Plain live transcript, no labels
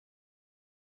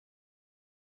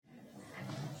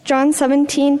John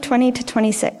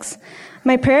 17:20-26.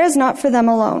 My prayer is not for them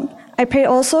alone. I pray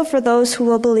also for those who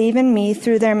will believe in me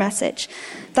through their message,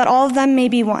 that all of them may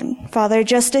be one, Father,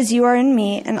 just as you are in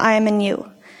me and I am in you.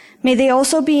 May they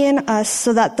also be in us,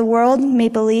 so that the world may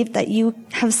believe that you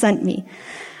have sent me.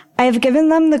 I have given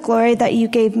them the glory that you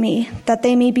gave me, that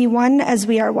they may be one as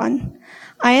we are one.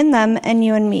 I and them, and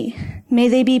you and me. May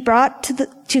they be brought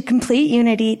to complete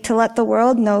unity, to let the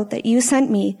world know that you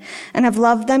sent me and have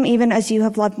loved them even as you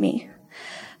have loved me.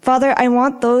 Father, I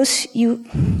want those you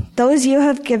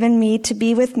have given me to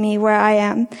be with me where I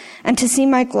am, and to see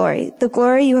my glory, the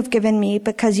glory you have given me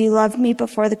because you loved me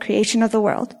before the creation of the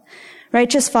world.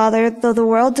 Righteous Father, though the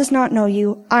world does not know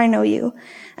you, I know you,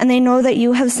 and they know that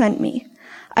you have sent me.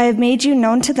 I have made you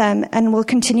known to them and will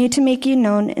continue to make you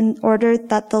known in order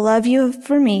that the love you have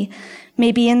for me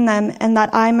may be in them and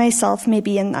that I myself may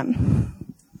be in them.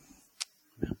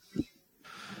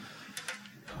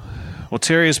 Well,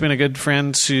 Terry has been a good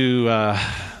friend to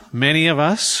many of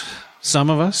us, some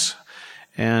of us,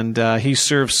 and he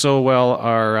serves so well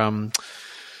our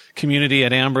community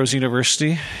at Ambrose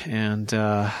University, and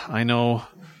I know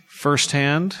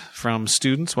firsthand from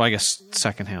students, well, I guess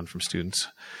secondhand from students,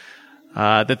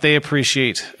 that they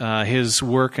appreciate his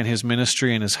work and his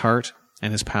ministry and his heart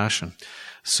and his passion.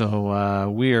 So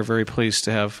we are very pleased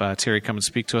to have Terry come and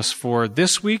speak to us for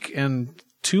this week and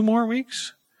 2 more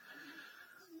weeks.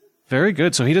 Very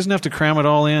good. So he doesn't have to cram it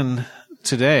all in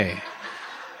today.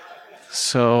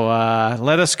 So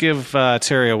let us give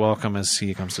Terry a welcome as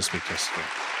he comes to speak to us today.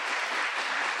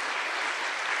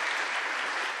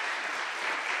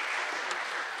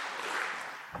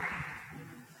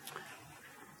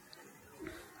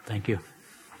 Thank you.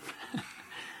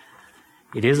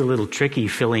 It is a little tricky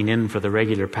filling in for the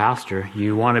regular pastor.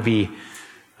 You want to be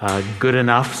good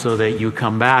enough so that you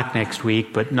come back next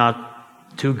week, but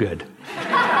not too good.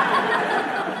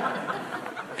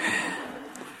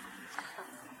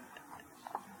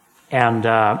 And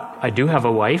I do have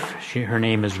a wife. Her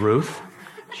name is Ruth.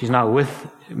 She's not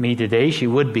with me today. She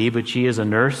would be, but she is a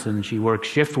nurse and she works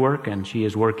shift work, and she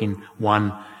is working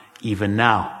one even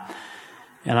now.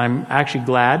 And I'm actually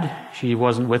glad she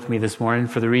wasn't with me this morning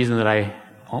for the reason that I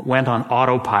went on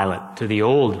autopilot to the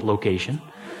old location.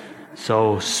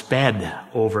 So sped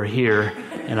over here,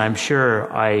 and I'm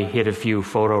sure I hit a few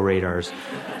photo radars.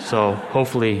 So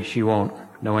hopefully she won't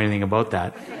know anything about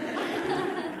that.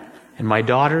 And my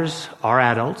daughters are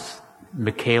adults.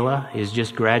 Michaela is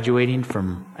just graduating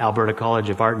from Alberta College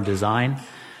of Art and Design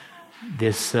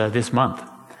this month.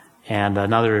 And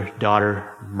another daughter,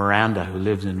 Miranda, who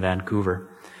lives in Vancouver.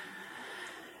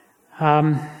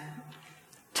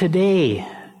 Today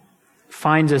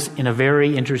finds us in a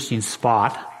very interesting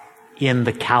spot in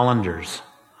the calendars.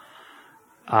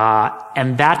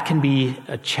 And that can be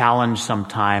a challenge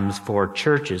sometimes for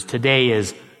churches. Today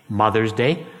is Mother's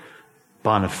Day.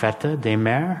 Bonne fête des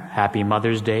mères. Happy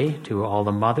Mother's Day to all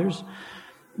the mothers.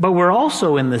 But we're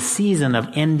also in the season of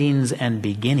endings and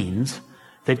beginnings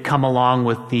that come along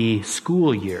with the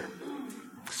school year.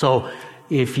 So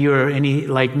if you're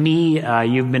like me,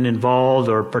 you've been involved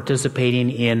or participating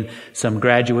in some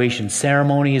graduation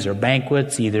ceremonies or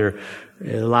banquets, either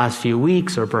the last few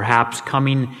weeks or perhaps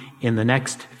coming in the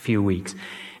next few weeks.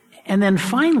 And then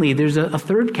finally, there's a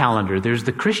third calendar. There's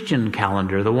the Christian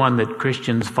calendar, the one that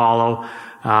Christians follow,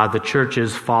 the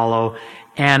churches follow.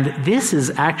 And this is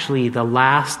actually the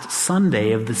last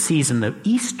Sunday of the season of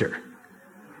Easter.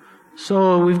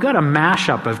 So we've got a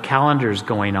mashup of calendars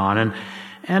going on.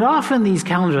 And often these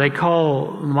calendars, I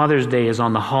call Mother's Day is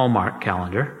on the Hallmark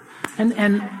calendar.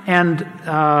 And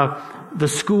the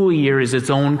school year is its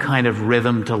own kind of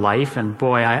rhythm to life. And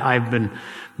boy,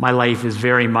 my life is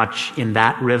very much in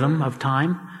that rhythm of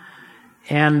time.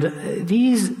 And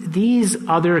these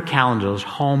other calendars,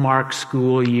 Hallmark,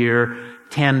 school year,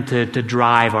 tend to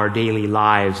drive our daily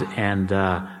lives and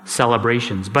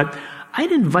celebrations. But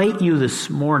I'd invite you this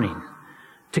morning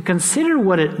to consider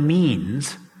what it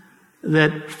means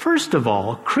that, first of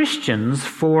all, Christians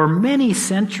for many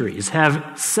centuries have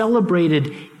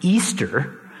celebrated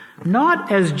Easter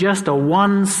not as just a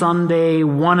one Sunday,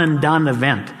 one and done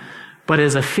event, but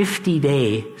as a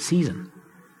 50-day season.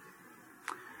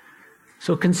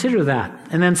 So consider that.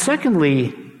 And then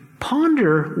secondly,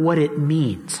 ponder what it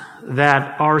means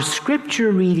that our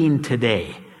scripture reading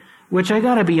today, which I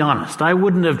gotta be honest, I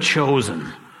wouldn't have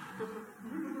chosen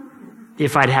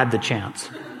if I'd had the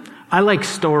chance. I like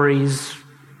stories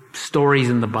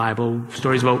in the Bible,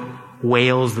 stories about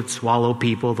whales that swallow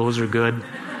people, those are good.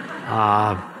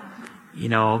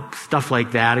 Stuff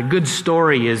like that. A good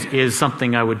story is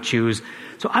something I would choose.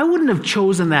 So I wouldn't have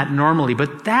chosen that normally,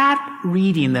 but that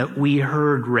reading that we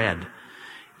heard read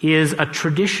is a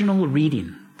traditional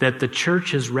reading that the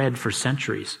church has read for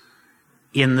centuries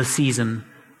in the season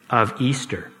of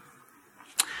Easter.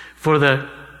 For the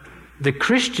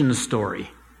Christian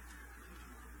story,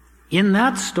 in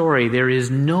that story there is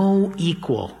no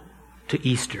equal to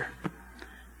Easter.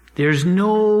 There's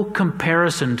no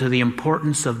comparison to the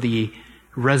importance of the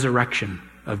resurrection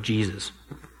of Jesus.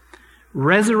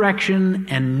 Resurrection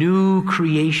and new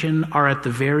creation are at the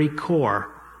very core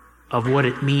of what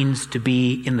it means to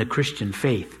be in the Christian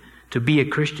faith, to be a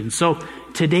Christian. So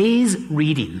today's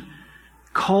reading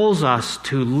calls us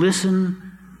to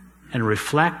listen and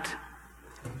reflect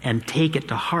and take it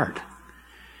to heart.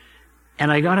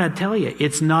 And I gotta tell you,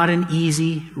 it's not an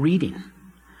easy reading.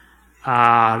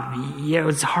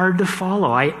 It's hard to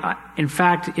follow. In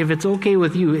fact, if it's okay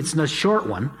with you, it's a short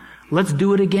one. Let's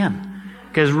do it again.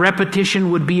 Because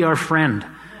repetition would be our friend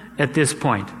at this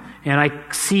point. And I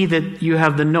see that you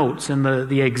have the notes and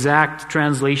the exact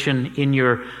translation in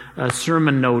your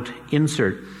sermon note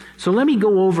insert. So let me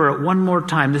go over it one more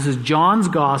time. This is John's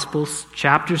Gospel,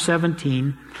 chapter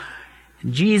 17.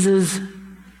 Jesus,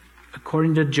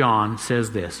 according to John,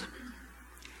 says this: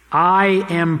 I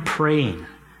am praying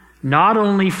not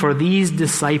only for these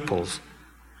disciples,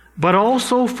 but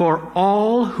also for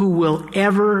all who will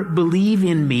ever believe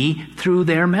in me through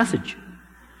their message.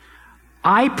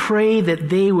 I pray that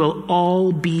they will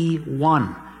all be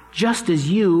one, just as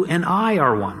you and I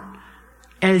are one.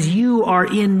 As you are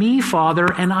in me,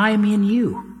 Father, and I am in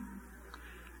you.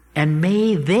 And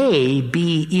may they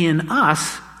be in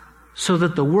us, so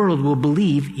that the world will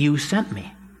believe you sent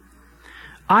me.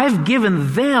 I've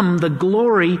given them the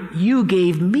glory you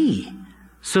gave me,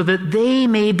 so that they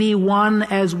may be one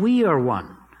as we are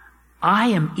one. I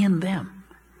am in them,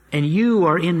 and you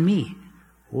are in me.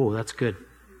 Oh, that's good.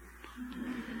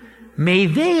 May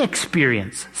they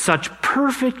experience such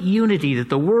perfect unity that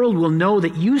the world will know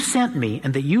that you sent me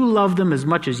and that you love them as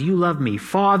much as you love me.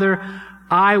 Father,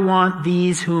 I want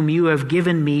these whom you have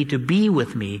given me to be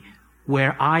with me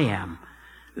where I am.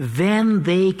 Then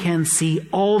they can see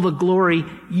all the glory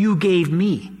you gave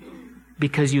me,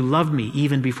 because you loved me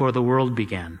even before the world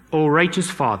began. O righteous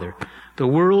Father, the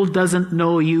world doesn't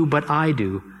know you, but I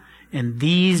do, and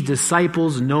these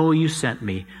disciples know you sent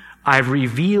me. I've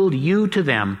revealed you to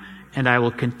them, and I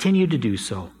will continue to do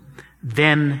so.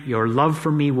 Then your love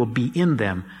for me will be in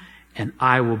them, and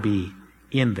I will be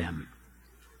in them.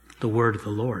 The word of the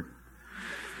Lord.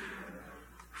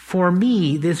 For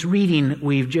me, this reading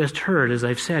we've just heard, as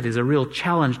I've said, is a real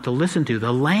challenge to listen to.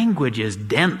 The language is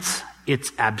dense.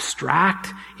 It's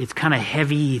abstract. It's kind of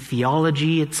heavy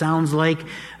theology, it sounds like.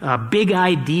 Big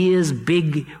ideas,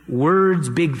 big words,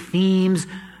 big themes.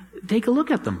 Take a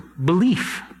look at them.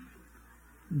 Belief,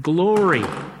 glory,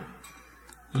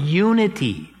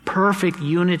 unity, perfect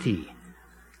unity,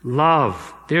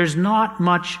 love. There's not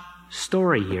much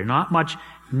story here, not much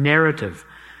narrative.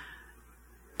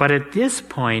 But at this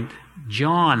point,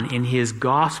 John, in his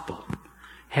gospel,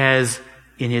 has,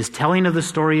 in his telling of the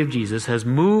story of Jesus, has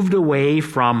moved away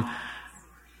from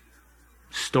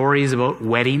stories about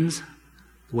weddings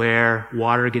where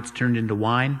water gets turned into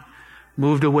wine,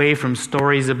 moved away from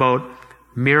stories about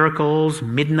miracles,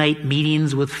 midnight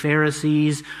meetings with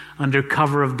Pharisees under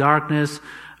cover of darkness,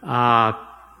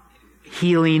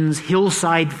 healings,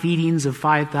 hillside feedings of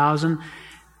 5,000.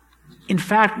 In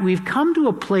fact, we've come to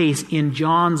a place in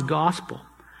John's gospel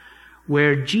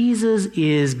where Jesus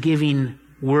is giving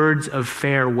words of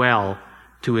farewell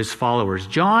to his followers.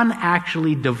 John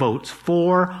actually devotes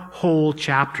 4 whole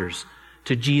chapters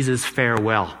to Jesus'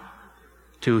 farewell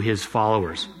to his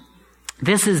followers.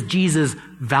 This is Jesus'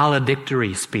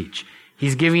 valedictory speech.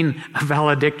 He's giving a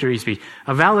valedictory speech.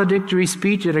 A valedictory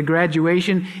speech at a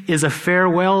graduation is a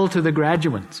farewell to the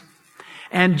graduates.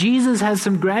 And Jesus has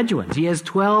some graduates. He has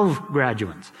 12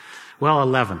 graduates. Well,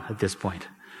 11 at this point.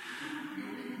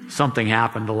 Something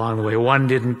happened along the way. One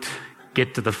didn't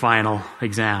get to the final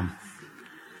exam.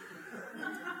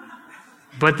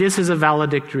 But this is a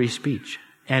valedictory speech,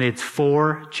 and it's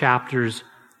 4 chapters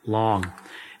long.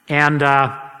 And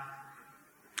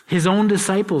his own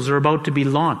disciples are about to be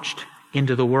launched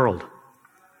into the world.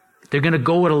 They're going to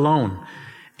go it alone.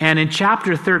 And in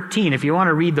chapter 13, if you want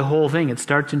to read the whole thing, it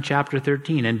starts in chapter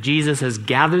 13. And Jesus has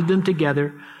gathered them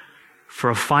together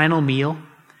for a final meal.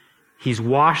 He's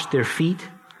washed their feet.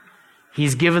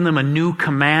 He's given them a new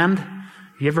command.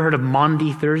 You ever heard of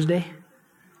Maundy Thursday?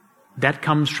 That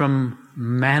comes from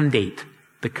mandate,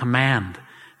 the command.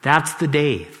 That's the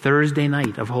day, Thursday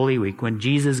night of Holy Week, when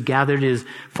Jesus gathered his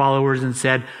followers and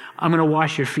said, I'm going to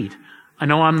wash your feet. I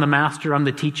know I'm the master, I'm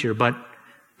the teacher, but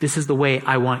this is the way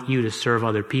I want you to serve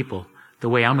other people. the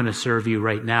way I'm going to serve you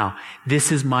right now.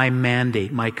 This is my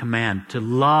mandate, my command, to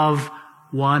love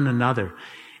one another.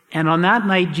 And on that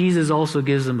night, Jesus also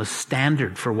gives them a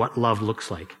standard for what love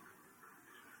looks like.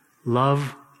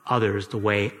 Love others the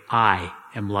way I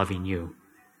am loving you.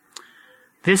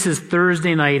 This is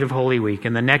Thursday night of Holy Week,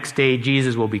 and the next day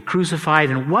Jesus will be crucified.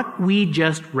 And what we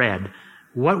just read,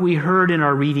 what we heard in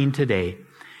our reading today,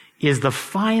 is the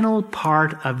final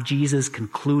part of Jesus'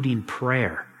 concluding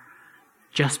prayer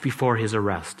just before his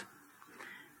arrest.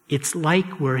 It's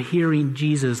like we're hearing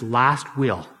Jesus' last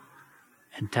will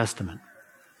and testament.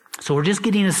 So we're just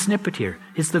getting a snippet here.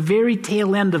 It's the very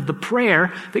tail end of the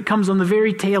prayer that comes on the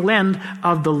very tail end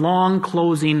of the long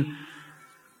closing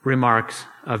remarks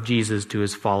of Jesus to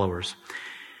his followers.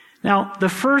 Now, the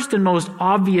first and most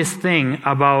obvious thing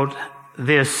about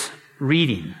this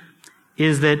reading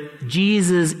is that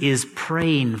Jesus is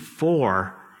praying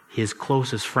for his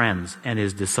closest friends and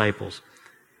his disciples.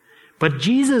 But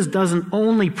Jesus doesn't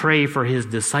only pray for his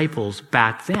disciples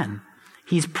back then.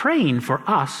 He's praying for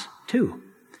us too.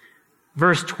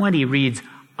 Verse 20 reads,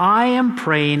 I am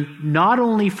praying not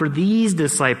only for these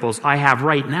disciples I have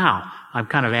right now. I'm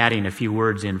kind of adding a few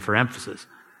words in for emphasis.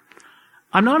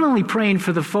 I'm not only praying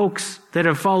for the folks that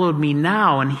have followed me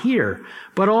now and here,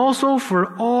 but also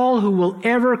for all who will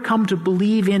ever come to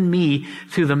believe in me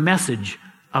through the message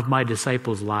of my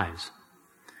disciples' lives.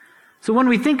 So when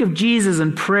we think of Jesus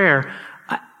and prayer,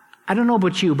 I don't know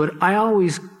about you, but I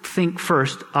always think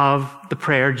first of the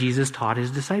prayer Jesus taught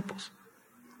his disciples.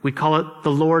 We call it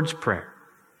the Lord's Prayer.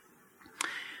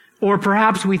 Or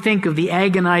perhaps we think of the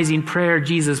agonizing prayer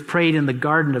Jesus prayed in the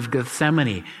Garden of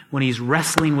Gethsemane when he's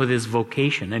wrestling with his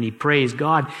vocation. And he prays,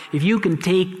 God, if you can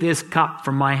take this cup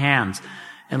from my hands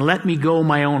and let me go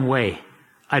my own way,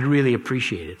 I'd really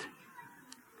appreciate it.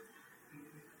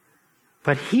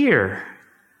 But here,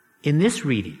 in this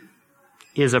reading,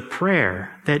 is a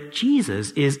prayer that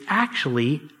Jesus is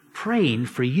actually praying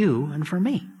for you and for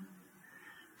me.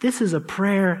 This is a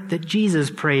prayer that Jesus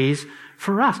prays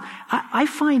for us. I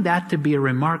find that to be a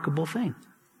remarkable thing.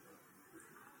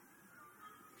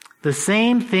 The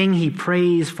same thing he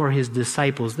prays for his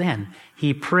disciples then,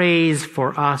 he prays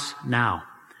for us now,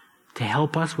 to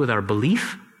help us with our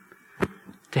belief,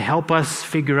 to help us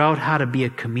figure out how to be a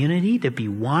community, to be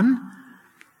one,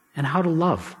 and how to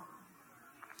love.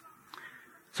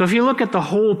 So if you look at the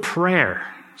whole prayer,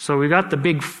 so we got the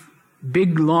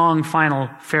big, long, final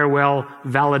farewell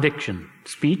valediction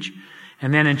speech.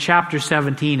 And then in chapter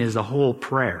 17 is the whole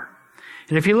prayer.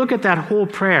 And if you look at that whole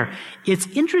prayer, it's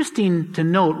interesting to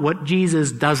note what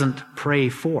Jesus doesn't pray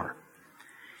for.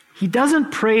 He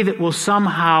doesn't pray that we'll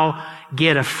somehow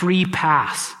get a free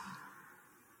pass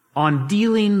on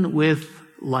dealing with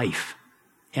life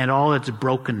and all its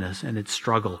brokenness and its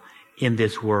struggle in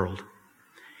this world.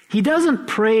 He doesn't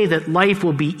pray that life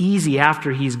will be easy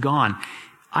after he's gone.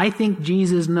 I think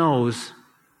Jesus knows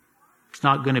it's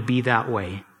not going to be that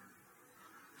way.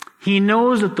 He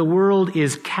knows that the world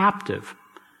is captive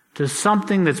to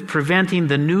something that's preventing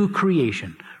the new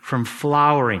creation from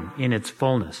flowering in its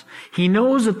fullness. He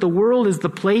knows that the world is the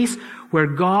place where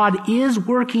God is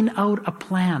working out a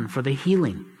plan for the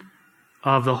healing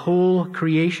of the whole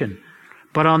creation.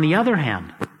 But on the other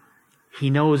hand, he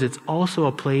knows it's also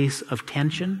a place of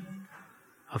tension,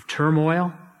 of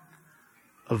turmoil,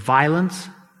 of violence,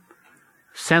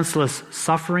 senseless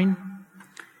suffering.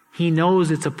 He knows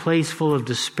it's a place full of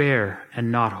despair and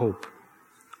not hope.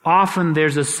 Often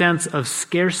there's a sense of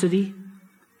scarcity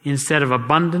instead of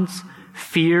abundance.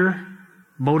 Fear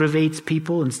motivates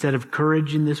people instead of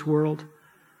courage in this world.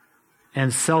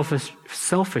 And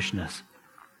selfishness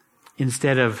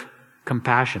instead of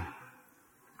compassion.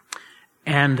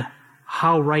 And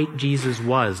how right Jesus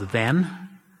was then,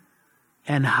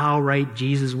 and how right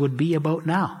Jesus would be about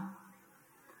now.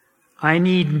 I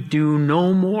need do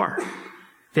no more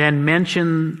than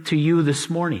mention to you this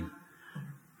morning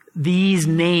these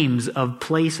names of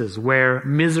places where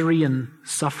misery and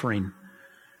suffering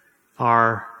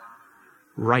are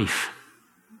rife.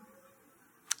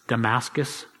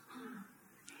 Damascus,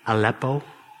 Aleppo,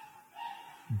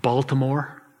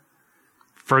 Baltimore,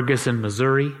 Ferguson,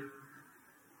 Missouri.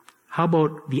 How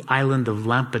about the island of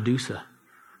Lampedusa,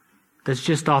 that's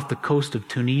just off the coast of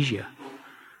Tunisia,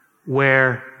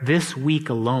 where this week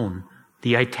alone,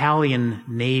 the Italian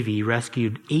Navy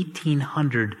rescued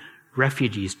 1,800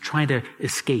 refugees trying to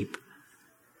escape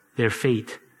their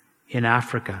fate in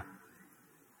Africa.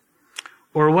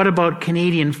 Or what about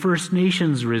Canadian First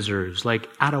Nations reserves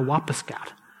like Attawapiskat?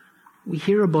 We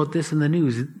hear about this in the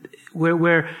news,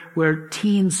 where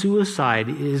teen suicide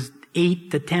is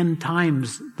 8 to 10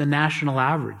 times the national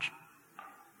average.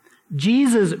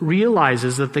 Jesus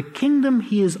realizes that the kingdom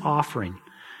he is offering,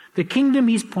 the kingdom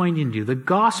he's pointing to, the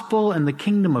gospel and the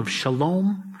kingdom of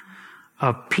shalom,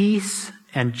 of peace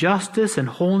and justice and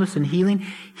wholeness and healing,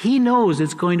 he knows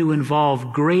it's going to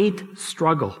involve great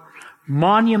struggle,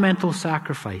 monumental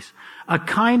sacrifice, a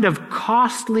kind of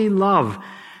costly love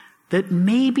that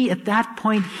maybe at that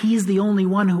point he's the only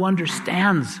one who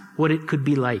understands what it could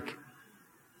be like.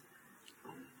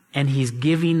 And he's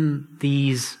giving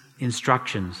these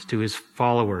instructions to his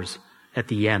followers at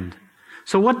the end.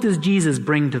 So what does Jesus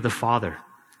bring to the Father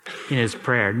in his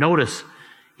prayer? Notice,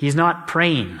 he's not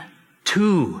praying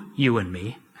to you and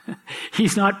me.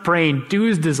 He's not praying to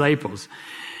his disciples.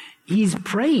 He's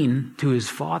praying to his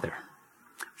Father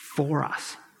for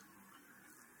us.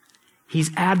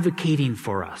 He's advocating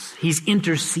for us. He's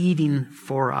interceding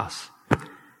for us.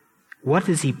 What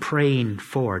is he praying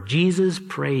for? Jesus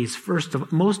prays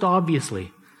most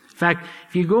obviously. In fact,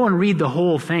 if you go and read the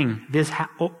whole thing, this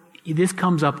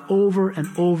comes up over and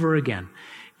over again.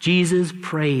 Jesus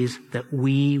prays that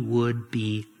we would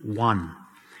be one.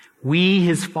 We,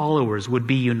 his followers, would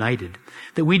be united.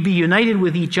 That we'd be united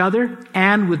with each other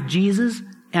and with Jesus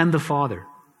and the Father.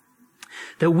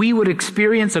 That we would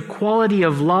experience a quality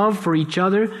of love for each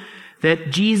other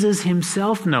that Jesus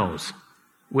himself knows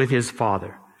with his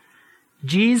Father.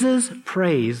 Jesus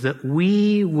prays that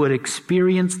we would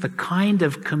experience the kind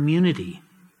of community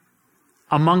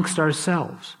amongst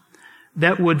ourselves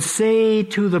that would say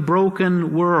to the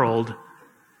broken world,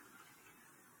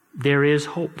 there is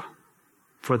hope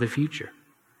for the future.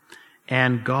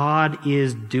 And God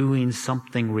is doing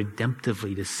something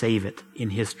redemptively to save it in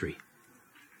history.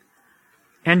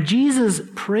 And Jesus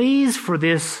prays for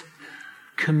this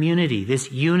community,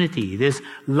 this unity, this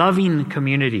loving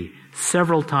community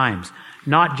several times,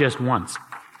 not just once.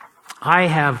 I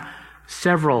have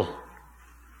several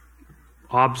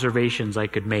observations I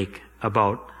could make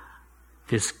about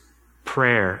this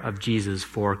prayer of Jesus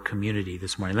for community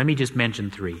this morning. Let me just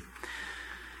mention 3.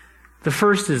 The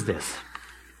first is this.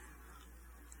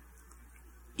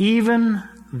 Even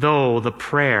though the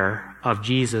prayer of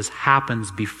Jesus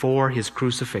happens before his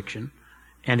crucifixion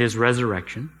and his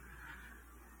resurrection,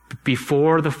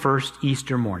 before the first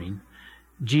Easter morning,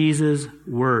 Jesus'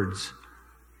 words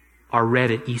are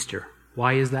read at Easter.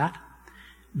 Why is that?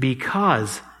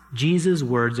 Because Jesus'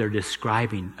 words are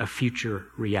describing a future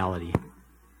reality.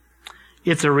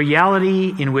 It's a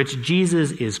reality in which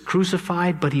Jesus is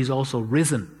crucified, but he's also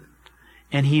risen,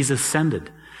 and he's ascended.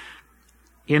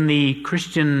 In the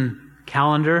Christian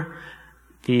calendar,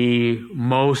 the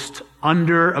most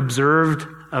under-observed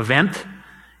event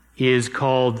is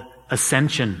called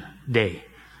Ascension Day.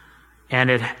 And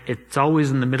it's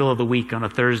always in the middle of the week on a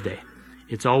Thursday.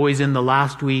 It's always in the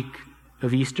last week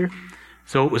of Easter.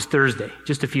 So it was Thursday,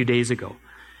 just a few days ago.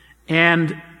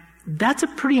 And that's a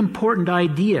pretty important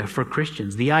idea for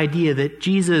Christians. The idea that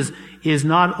Jesus is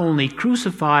not only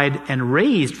crucified and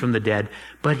raised from the dead,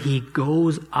 but he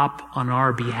goes up on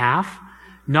our behalf,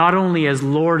 not only as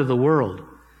Lord of the world,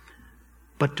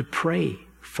 but to pray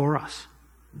for us,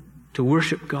 to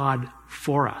worship God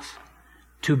for us,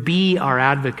 to be our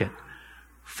advocate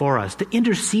for us, to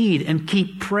intercede and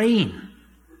keep praying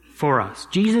for us.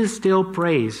 Jesus still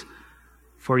prays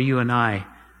for you and I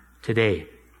today.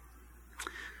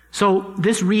 So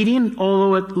this reading,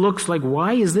 although it looks like,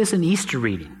 why is this an Easter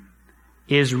reading,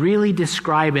 is really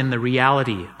describing the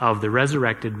reality of the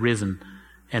resurrected, risen,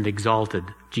 and exalted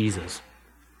Jesus.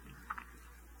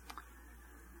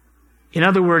 In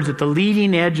other words, at the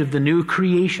leading edge of the new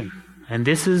creation, and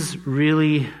this is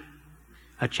really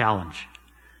a challenge,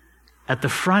 at the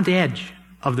front edge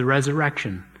of the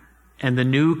resurrection and the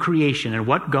new creation and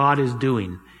what God is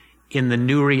doing in the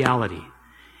new reality,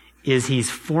 is he's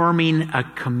forming a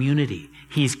community.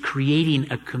 He's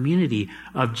creating a community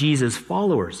of Jesus'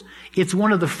 followers. It's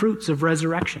one of the fruits of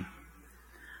resurrection.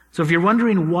 So if you're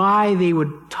wondering why they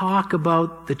would talk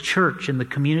about the church and the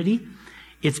community,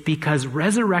 it's because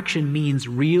resurrection means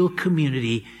real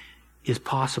community is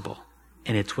possible,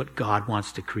 and it's what God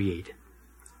wants to create.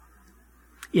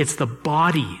 It's the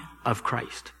body of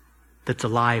Christ that's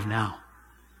alive now,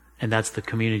 and that's the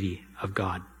community of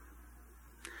God.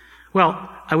 Well,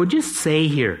 I would just say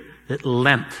here that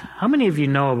Lent, how many of you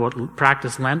know about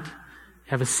practice Lent?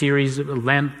 Have a series of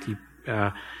Lent.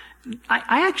 I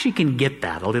actually can get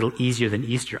that a little easier than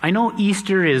Easter. I know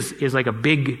Easter is like a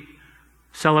big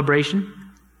celebration,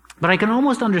 but I can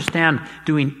almost understand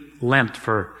doing Lent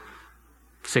for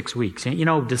 6 weeks. You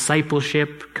know,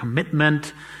 discipleship,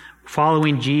 commitment,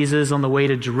 following Jesus on the way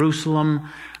to Jerusalem,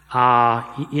 that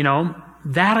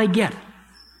I get.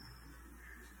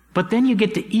 But then you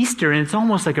get to Easter and it's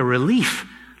almost like a relief.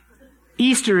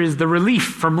 Easter is the relief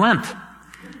from Lent.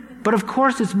 But of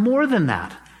course, it's more than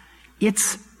that.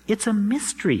 It's a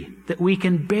mystery that we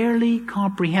can barely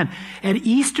comprehend. At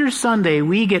Easter Sunday,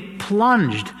 we get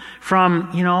plunged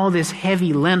from, all this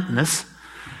heavy Lentness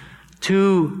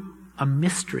to a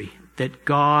mystery that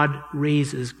God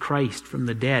raises Christ from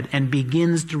the dead and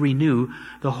begins to renew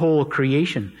the whole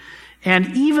creation.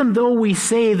 And even though we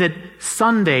say that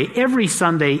every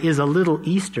Sunday is a little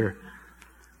Easter,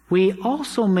 we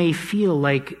also may feel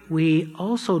like we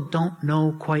also don't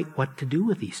know quite what to do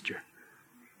with Easter.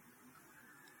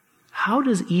 How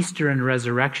does Easter and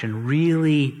resurrection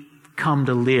really come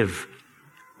to live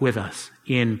with us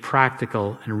in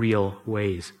practical and real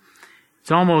ways?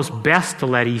 It's almost best to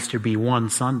let Easter be one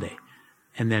Sunday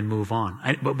and then move on.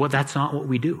 But that's not what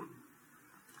we do.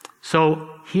 So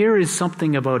here is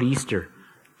something about Easter,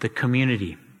 the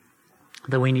community,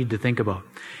 that we need to think about.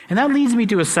 And that leads me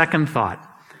to a second thought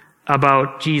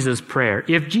about Jesus' prayer.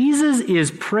 If Jesus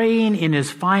is praying in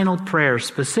his final prayer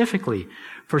specifically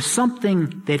for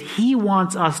something that he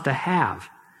wants us to have,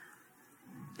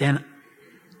 then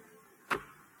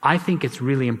I think it's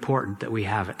really important that we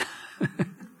have it.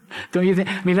 Don't you think?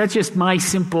 That's just my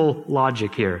simple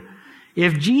logic here.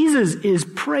 If Jesus is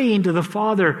praying to the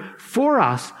Father for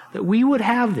us that we would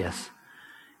have this,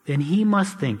 then he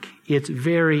must think it's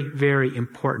very, very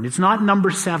important. It's not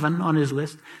number 7 on his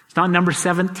list. It's not number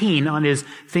 17 on his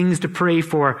things to pray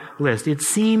for list. It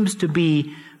seems to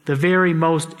be the very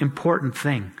most important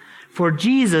thing. For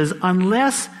Jesus,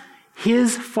 unless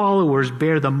his followers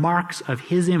bear the marks of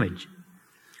his image,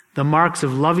 the marks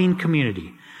of loving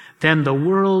community, then the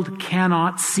world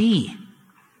cannot see.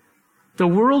 The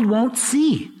world won't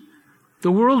see.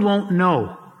 The world won't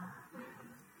know.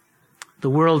 The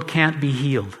world can't be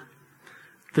healed.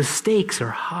 The stakes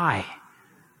are high.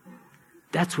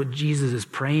 That's what Jesus is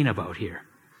praying about here.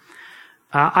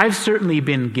 I've certainly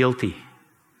been guilty,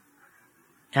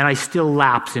 and I still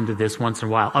lapse into this once in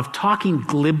a while, of talking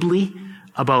glibly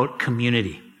about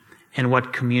community and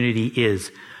what community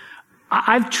is.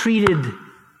 I've treated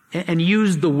and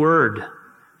used the word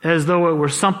as though it were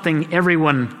something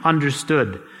everyone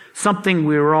understood, something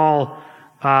we were all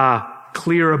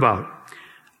clear about.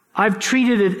 I've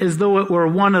treated it as though it were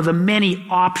one of the many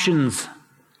options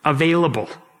available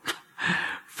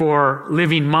for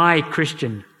living my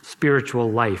Christian spiritual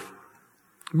life.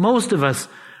 Most of us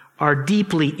are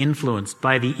deeply influenced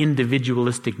by the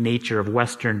individualistic nature of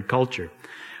Western culture,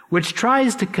 which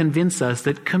tries to convince us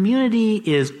that community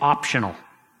is optional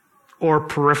or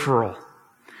peripheral.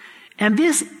 And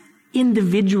this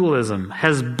individualism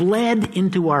has bled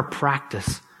into our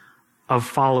practice of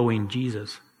following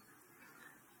Jesus.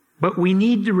 But we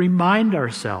need to remind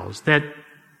ourselves that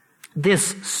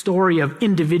this story of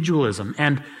individualism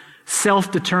and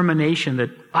self-determination,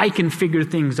 that I can figure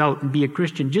things out and be a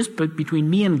Christian just between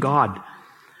me and God,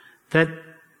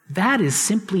 that is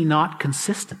simply not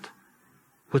consistent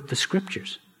with the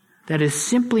Scriptures. That is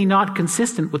simply not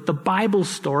consistent with the Bible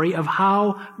story of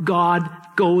how God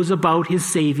goes about his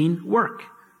saving work.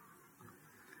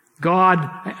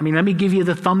 Let me give you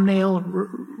the thumbnail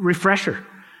refresher.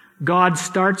 God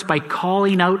starts by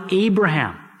calling out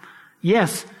Abraham.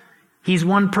 Yes, he's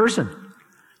one person,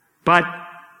 but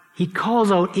he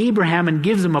calls out Abraham and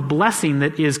gives him a blessing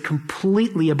that is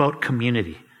completely about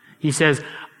community. He says,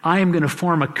 I am going to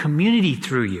form a community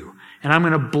through you, and I'm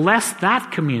going to bless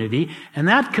that community, and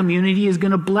that community is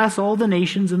going to bless all the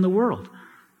nations in the world.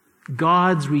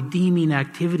 God's redeeming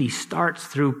activity starts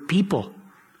through people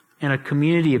and a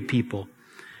community of people.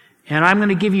 And I'm going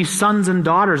to give you sons and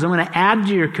daughters. I'm going to add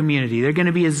to your community. They're going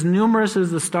to be as numerous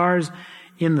as the stars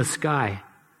in the sky.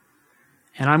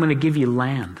 And I'm going to give you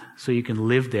land so you can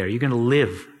live there. You're going to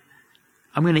live.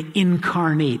 I'm going to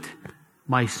incarnate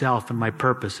myself and my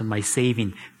purpose and my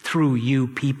saving through you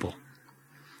people.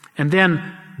 And then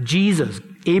Jesus,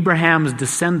 Abraham's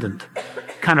descendant,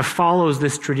 kind of follows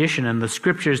this tradition, and the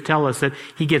Scriptures tell us that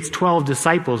he gets 12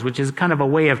 disciples, which is kind of a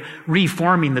way of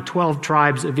reforming the 12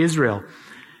 tribes of Israel.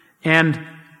 And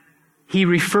Jesus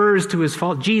refers to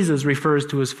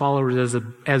his followers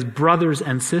as brothers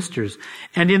and sisters.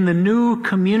 And in the new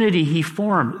community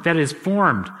that is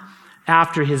formed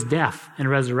after his death and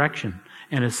resurrection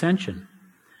and ascension,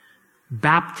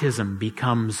 baptism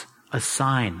becomes a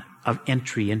sign of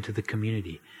entry into the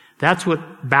community. That's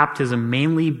what baptism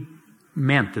mainly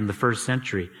meant in the first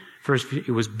century. First,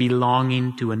 it was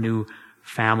belonging to a new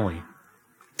family.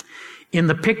 In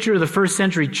the picture of the first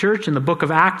century church in the book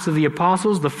of Acts of the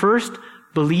Apostles, the first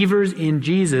believers in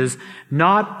Jesus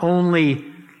not only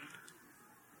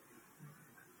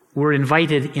were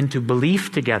invited into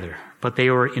belief together, but they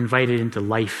were invited into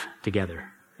life together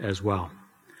as well.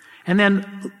 And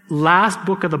then last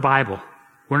book of the Bible.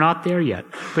 We're not there yet.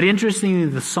 But interestingly,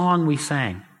 the song we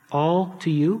sang, All to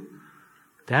You,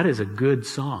 that is a good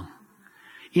song.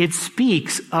 It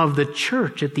speaks of the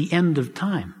church at the end of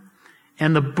time.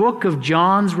 And the book of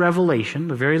John's Revelation,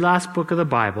 the very last book of the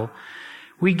Bible,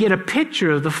 we get a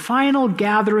picture of the final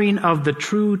gathering of the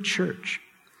true church.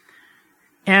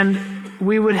 And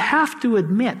we would have to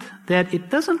admit that it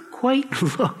doesn't quite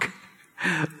look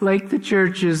like the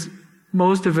churches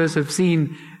most of us have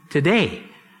seen today.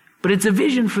 But it's a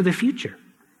vision for the future.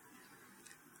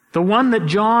 The one that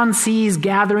John sees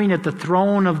gathering at the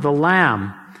throne of the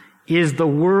Lamb is a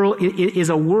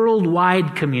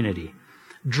worldwide community,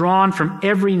 drawn from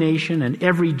every nation and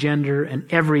every gender and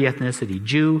every ethnicity,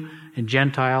 Jew and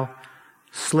Gentile,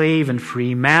 slave and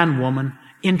free, man, woman,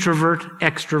 introvert,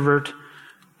 extrovert,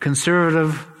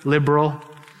 conservative, liberal,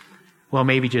 well,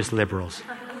 maybe just liberals.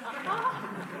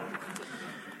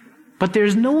 But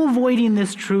there's no avoiding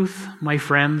this truth, my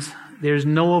friends. There's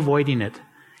no avoiding it.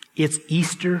 It's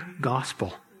Easter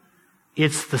gospel.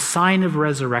 It's the sign of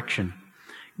resurrection.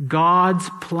 God's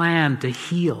plan to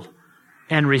heal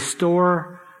and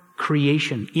restore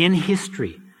creation in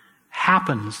history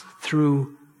happens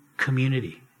through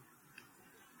community.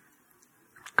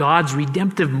 God's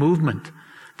redemptive movement,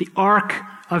 the arc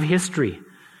of history,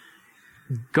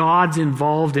 God's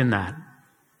involved in that.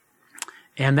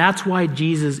 And that's why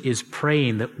Jesus is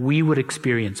praying that we would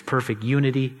experience perfect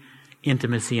unity,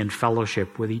 intimacy, and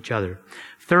fellowship with each other.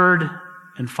 Third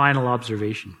and final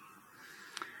observation.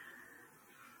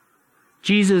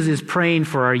 Jesus is praying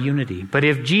for our unity. But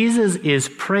if Jesus is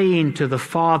praying to the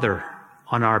Father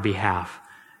on our behalf,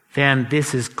 then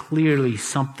this is clearly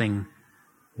something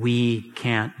we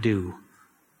can't do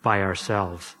by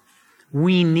ourselves.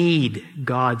 We need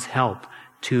God's help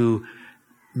to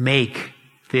make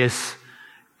this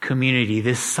community,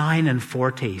 this sign and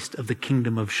foretaste of the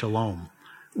kingdom of shalom.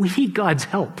 We need God's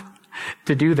help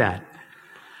to do that.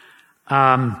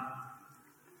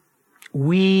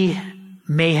 We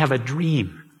may have a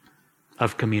dream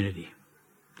of community.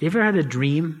 You ever had a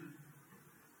dream?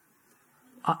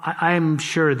 I'm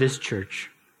sure this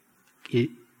church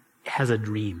has a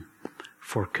dream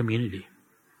for community.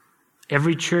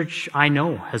 Every church I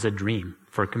know has a dream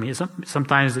for community.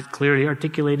 Sometimes it's clearly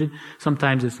articulated,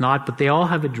 sometimes it's not, but they all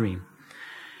have a dream.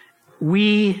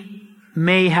 We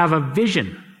may have a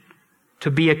vision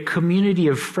to be a community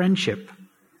of friendship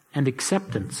and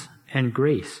acceptance and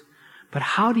grace. But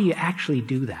how do you actually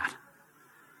do that?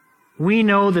 We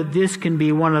know that this can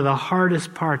be one of the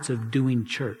hardest parts of doing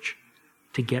church,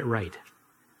 to get right.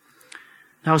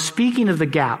 Now, speaking of the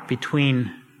gap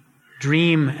between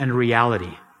dream and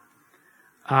reality,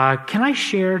 can I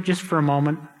share just for a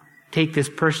moment, take this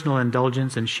personal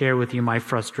indulgence and share with you my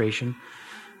frustration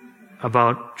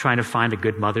about trying to find a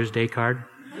good Mother's Day card?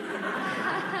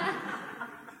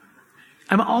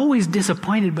 I'm always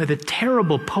disappointed by the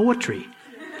terrible poetry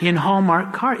in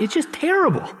Hallmark cards. It's just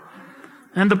terrible.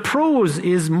 And the prose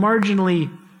is marginally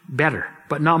better,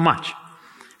 but not much.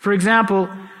 For example,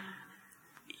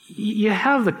 you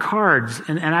have the cards,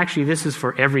 and actually this is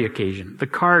for every occasion, the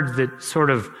cards that sort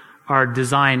of are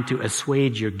designed to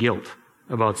assuage your guilt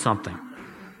about something.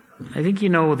 I think you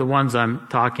know the ones I'm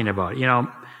talking about. You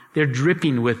know, they're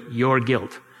dripping with your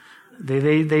guilt.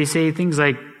 They say things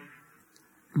like,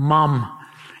 Mom,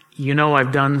 you know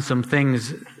I've done some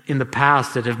things in the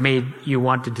past that have made you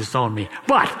want to disown me.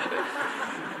 But,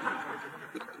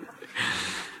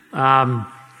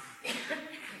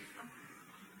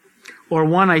 or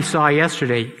one I saw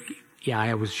yesterday. Yeah,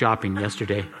 I was shopping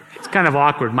yesterday. It's kind of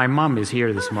awkward. My mom is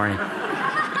here this morning.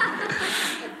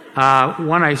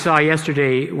 One I saw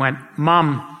yesterday went,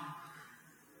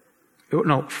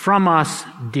 from us,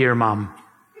 dear Mom.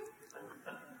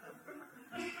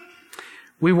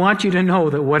 We want you to know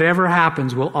that whatever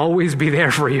happens, we'll always be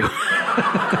there for you.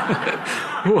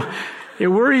 It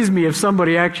worries me if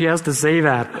somebody actually has to say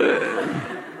that.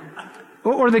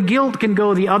 Or the guilt can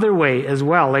go the other way as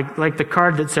well, like the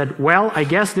card that said, well, I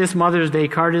guess this Mother's Day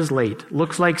card is late.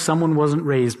 Looks like someone wasn't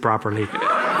raised properly.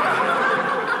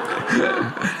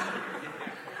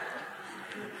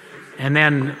 And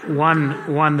then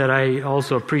one that I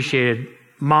also appreciated,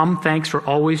 Mom, thanks for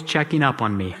always checking up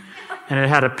on me. And it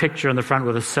had a picture on the front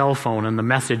with a cell phone and the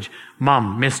message,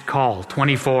 Mom, missed call,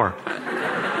 24.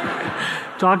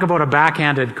 Talk about a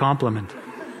backhanded compliment.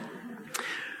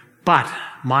 But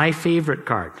my favorite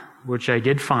card, which I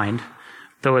did find,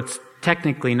 though it's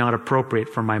technically not appropriate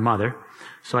for my mother,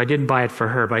 so I didn't buy it for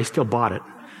her, but I still bought it.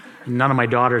 None of my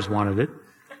daughters wanted it,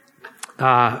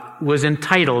 was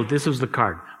entitled, this was the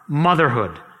card,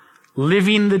 Motherhood,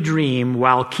 Living the Dream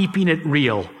While Keeping It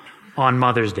Real on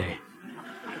Mother's Day.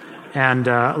 And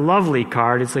a lovely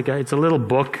card. It's a little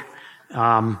book.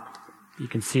 You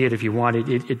can see it if you want.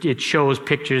 It shows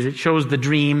pictures. It shows the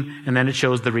dream, and then it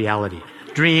shows the reality.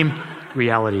 Dream,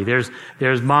 reality.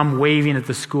 There's Mom waving at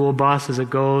the school bus as it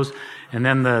goes, and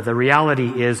then the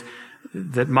reality is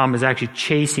that Mom is actually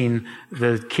chasing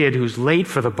the kid who's late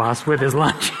for the bus with his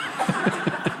lunch.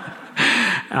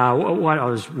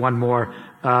 There's one more.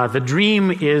 The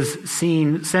dream is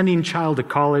sending child to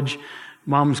college.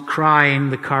 Mom's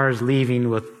crying, the car's leaving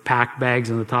with packed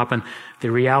bags on the top, and the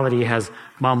reality has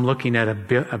Mom looking at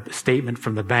a statement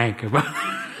from the bank about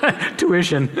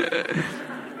tuition.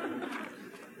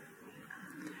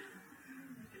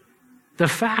 The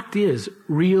fact is,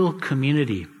 real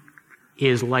community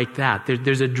is like that.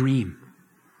 There's a dream.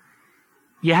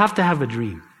 You have to have a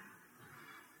dream.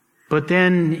 But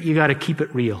then you got to keep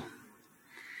it real.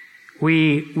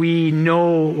 We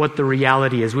know what the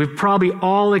reality is. We've probably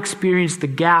all experienced the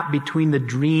gap between the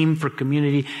dream for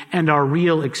community and our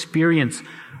real experience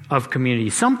of community,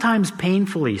 sometimes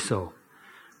painfully so.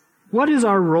 What is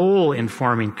our role in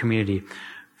forming community?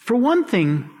 For one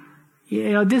thing,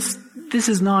 this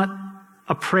is not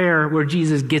a prayer where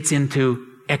Jesus gets into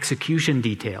execution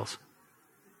details.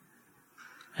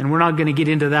 And we're not going to get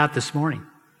into that this morning.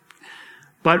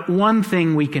 But one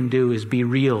thing we can do is be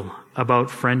real about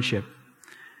friendship.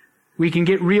 We can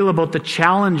get real about the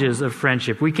challenges of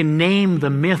friendship. We can name the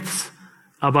myths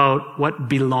about what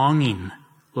belonging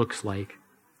looks like.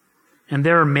 And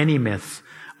there are many myths.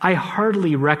 I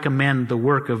heartily recommend the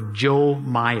work of Joe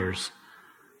Myers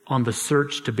on the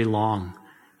search to belong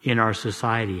in our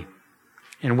society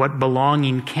and what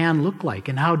belonging can look like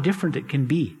and how different it can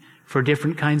be for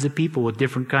different kinds of people with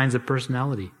different kinds of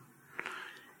personality.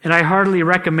 And I heartily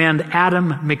recommend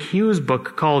Adam McHugh's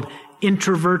book called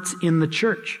Introverts in the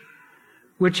Church,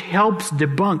 which helps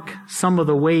debunk some of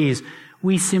the ways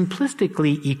we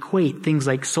simplistically equate things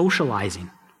like socializing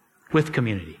with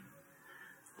community,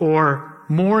 or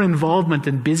more involvement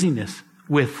and busyness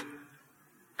with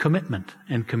commitment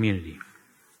and community.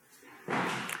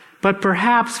 But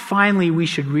perhaps finally we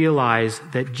should realize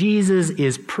that Jesus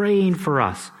is praying for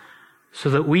us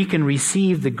so that we can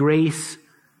receive the grace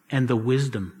and the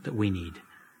wisdom that we need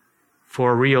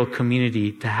for a real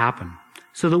community to happen,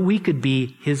 so that we could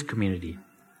be His community.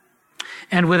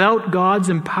 And without God's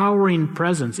empowering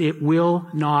presence, it will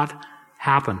not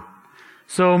happen.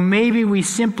 So maybe we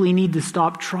simply need to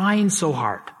stop trying so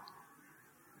hard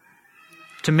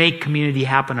to make community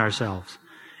happen ourselves,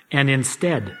 and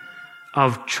instead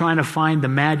of trying to find the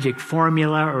magic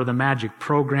formula or the magic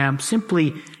program,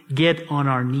 simply get on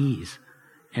our knees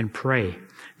and pray.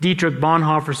 Dietrich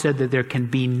Bonhoeffer said that there can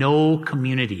be no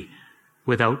community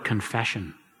without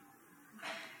confession.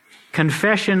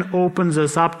 Confession opens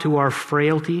us up to our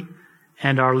frailty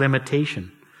and our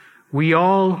limitation. We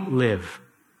all live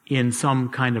in some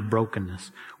kind of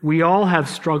brokenness. We all have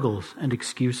struggles and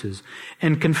excuses.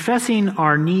 And confessing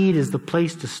our need is the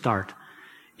place to start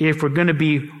if we're going to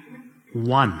be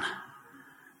one,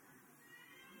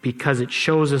 because it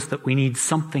shows us that we need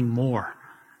something more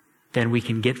than we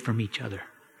can get from each other.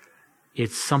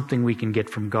 It's something we can get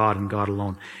from God and God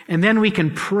alone. And then we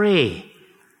can pray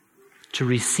to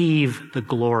receive the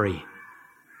glory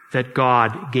that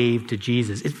God gave to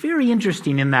Jesus. It's very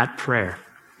interesting in that prayer.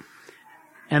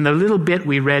 And the little bit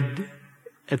we read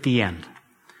at the end,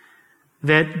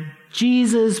 that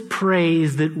Jesus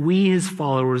prays that we, His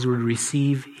followers, would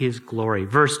receive His glory.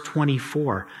 Verse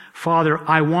 24, Father,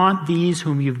 I want these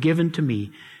whom You've given to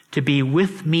me to be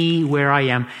with me where I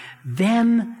am.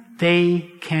 Then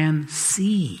they can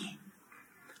see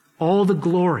all the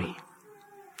glory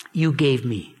You gave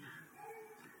me.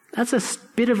 That's a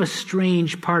bit of a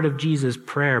strange part of Jesus'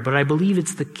 prayer, but I believe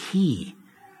it's the key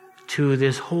to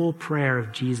this whole prayer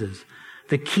of Jesus.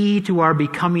 The key to our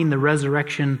becoming the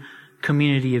resurrection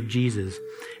community of Jesus.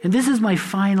 And this is my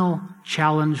final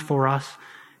challenge for us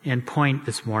and point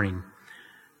this morning.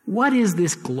 What is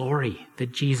this glory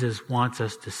that Jesus wants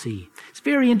us to see? It's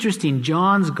very interesting.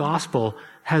 John's gospel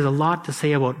has a lot to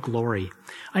say about glory.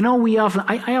 I know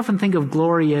I often think of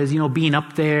glory as, being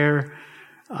up there,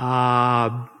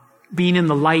 being in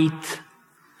the light,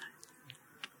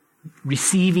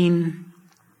 receiving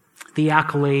the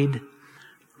accolade,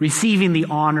 receiving the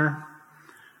honor,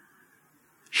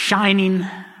 shining.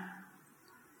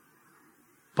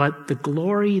 But the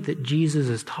glory that Jesus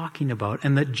is talking about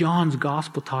and that John's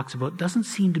gospel talks about doesn't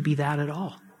seem to be that at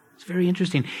all. It's very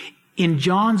interesting. In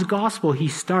John's gospel, he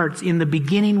starts, in the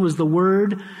beginning was the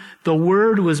Word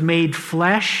was made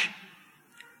flesh,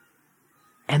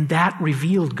 and that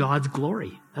revealed God's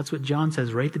glory. That's what John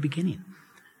says right at the beginning.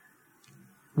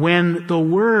 when the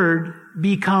Word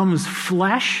becomes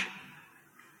flesh,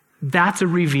 that's a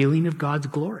revealing of God's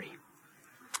glory.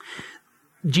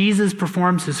 Jesus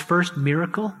performs his first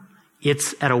miracle.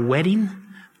 It's at a wedding.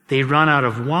 They run out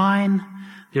of wine.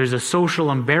 There's a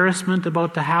social embarrassment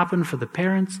about to happen for the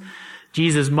parents.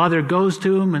 Jesus' mother goes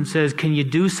to him and says, "Can you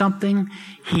do something?"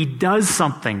 He does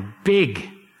something big.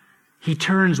 He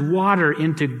turns water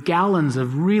into gallons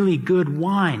of really good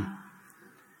wine.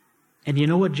 And you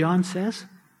know what John says?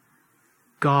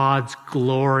 God's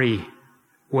glory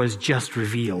was just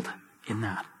revealed in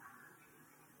that.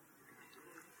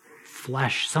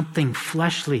 Flesh, something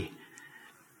fleshly.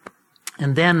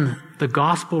 And then the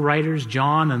gospel writers,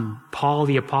 John and Paul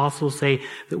the apostle, say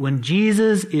that when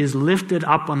Jesus is lifted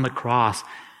up on the cross,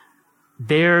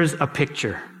 there's a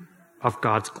picture of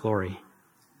God's glory.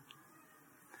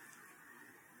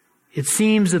 It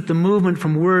seems that the movement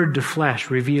from word to flesh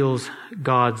reveals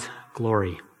God's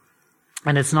glory.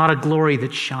 And it's not a glory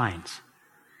that shines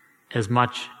as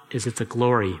much as it's a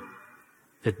glory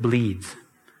that bleeds.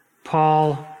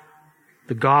 Paul,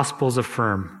 the Gospels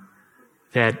affirm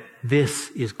that this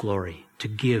is glory, to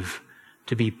give,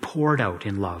 to be poured out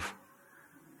in love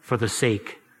for the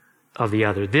sake of the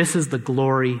other. This is the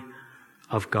glory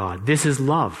of God. This is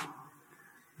love.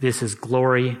 This is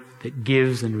glory that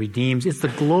gives and redeems. It's the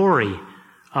glory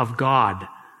of God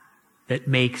that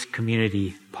makes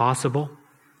community possible.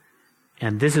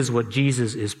 And this is what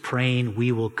Jesus is praying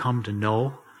we will come to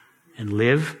know and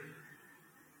live.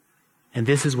 And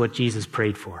this is what Jesus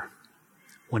prayed for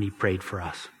when he prayed for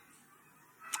us.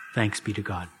 Thanks be to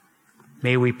God.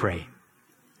 May we pray.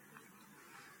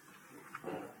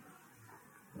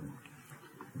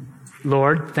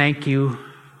 Lord, thank you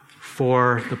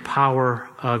for the power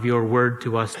of your word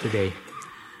to us today.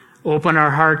 Open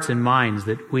our hearts and minds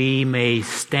that we may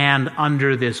stand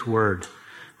under this word,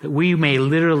 that we may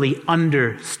literally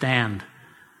understand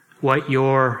what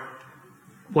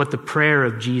the prayer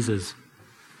of Jesus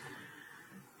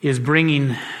is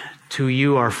bringing to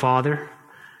you, our Father.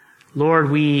 Lord,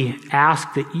 we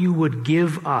ask that you would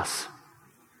give us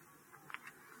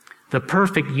the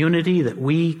perfect unity that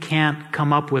we can't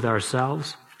come up with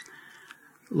ourselves.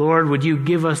 Lord, would you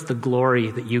give us the glory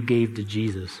that you gave to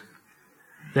Jesus,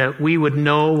 that we would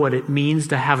know what it means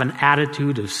to have an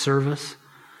attitude of service,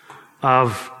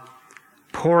 of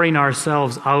pouring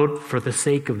ourselves out for the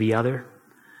sake of the other,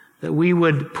 that we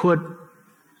would put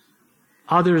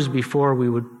others before we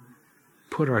would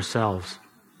put ourselves.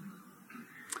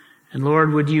 And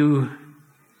Lord, would you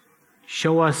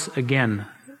show us again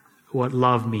what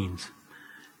love means,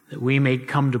 that we may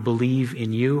come to believe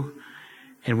in you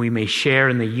and we may share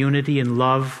in the unity and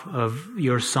love of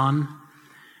your Son.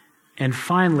 And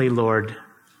finally, Lord,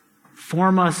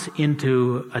 form us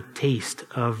into a taste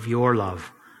of your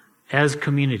love as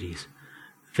communities,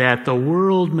 that the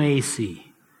world may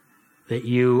see that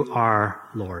you are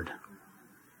Lord.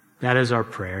 That is our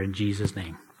prayer in Jesus'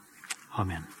 name.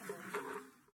 Amen.